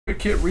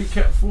kit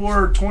recap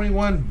for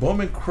 21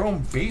 Bowman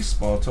Chrome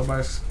Baseball.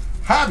 Tomas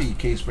Hobby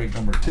case break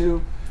number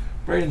 2.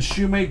 Braden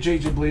Shoemake,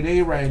 JJ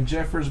Bleday, Ryan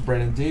Jeffers,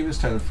 Brandon Davis,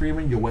 Tyler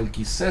Freeman,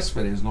 Yoelqui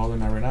Cespedes,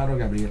 Northern Arenado,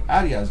 Gabriel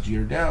Arias,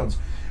 Jeter Downs,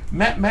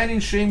 Matt Manning,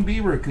 Shane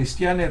Bieber,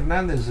 Cristian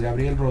Hernandez,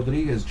 Gabriel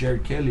Rodriguez,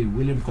 Jared Kelly,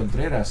 William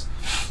Contreras,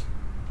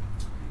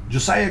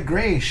 Josiah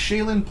Gray,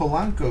 Shaylin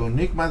Polanco,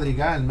 Nick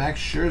Madrigal, Max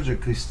Scherzer,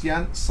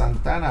 Cristian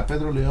Santana,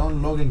 Pedro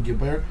Leon, Logan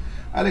Gilbert,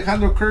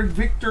 Alejandro Kirk,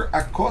 Victor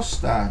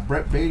Acosta,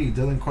 Brett Beatty,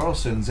 Dylan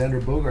Carlson,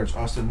 Xander Bogaerts,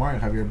 Austin Martin,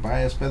 Javier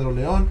Baez, Pedro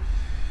Leon,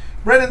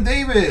 Brennan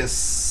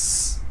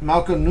Davis,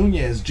 Malcolm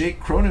Nunez,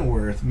 Jake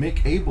Cronenworth,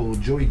 Mick Abel,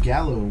 Joey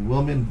Gallo,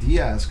 Wilman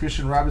Diaz,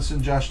 Christian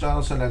Robinson, Josh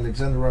Donaldson,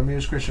 Alexander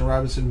Ramirez, Christian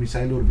Robinson,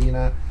 Misael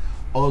Urbina,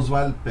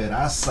 Oswald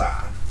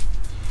Peraza.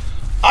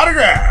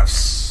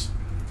 Autographs.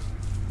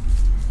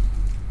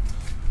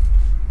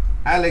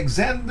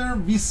 Alexander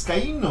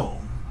Vizcaino.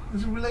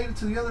 Is it related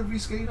to the other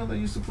Vizcaino that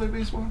used to play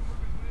baseball?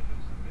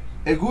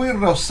 Egui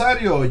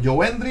Rosario,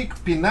 Joendrick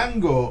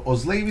Pinango,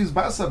 Osleivis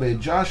Basabe,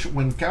 Josh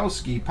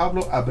Winkowski,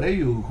 Pablo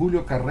Abreu,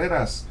 Julio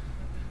Carreras,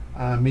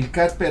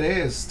 Milcar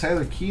Perez,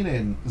 Tyler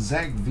Keenan,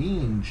 Zach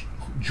Veen,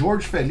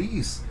 George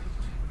Feliz,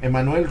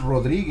 Emmanuel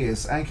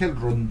Rodriguez, Ángel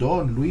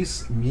Rondón,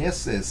 Luis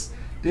Mieses,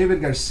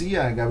 David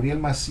Garcia, Gabriel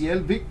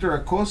Maciel, Victor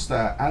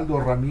Acosta, Aldo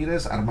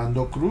Ramírez,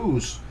 Armando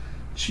Cruz,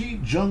 Chi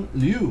Jung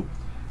Liu,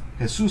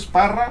 Jesus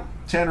Parra,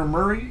 Tanner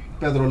Murray,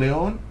 Pedro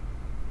León,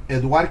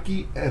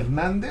 Eduardo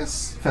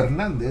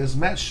Fernandez,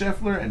 Matt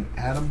Scheffler, and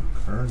Adam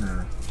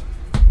Kerner.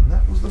 And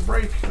that was the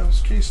break. That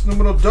was case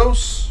numero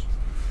dos.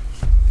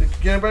 Thank you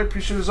again, everybody.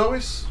 Appreciate it as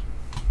always.